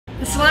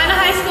The Celina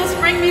High School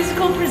Spring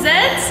Musical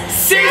presents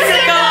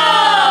Seussical!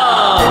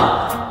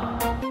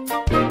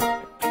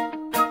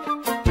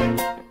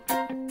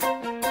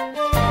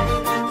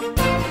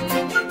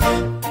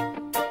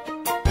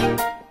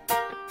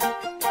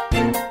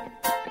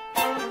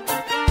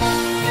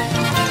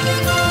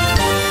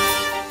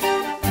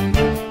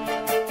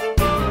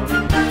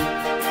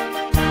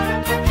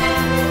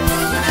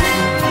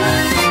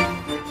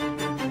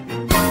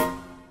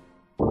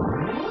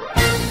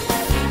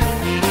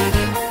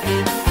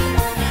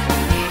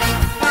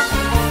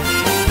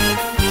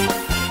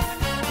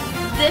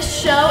 This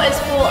show is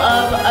full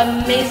of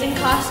amazing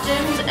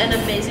costumes and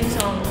amazing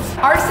songs.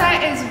 Our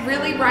set is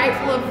really bright,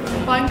 full of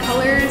fun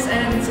colors,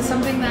 and it's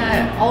something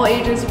that all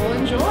ages will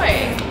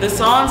enjoy. The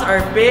songs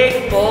are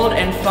big, bold,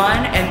 and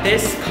fun, and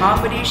this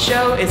comedy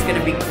show is going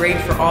to be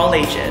great for all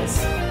ages.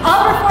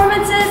 All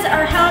performances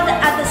are held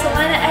at the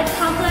Celina Ed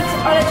Complex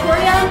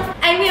Auditorium,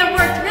 and we have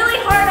worked really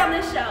hard on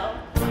this show.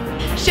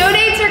 Show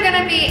dates are going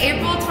to be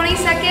April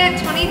 22nd,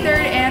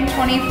 23rd, and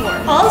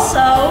 24th.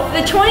 Also,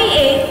 the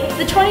 28th,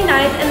 the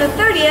 29th, and the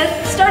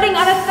 30th, starting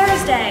on a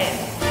Thursday.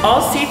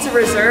 All seats are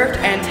reserved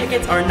and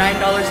tickets are $9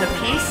 a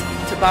piece.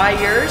 To buy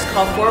yours,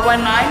 call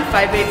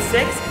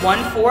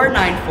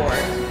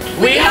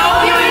 419-586-1494. We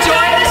hope you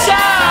enjoy the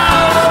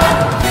show!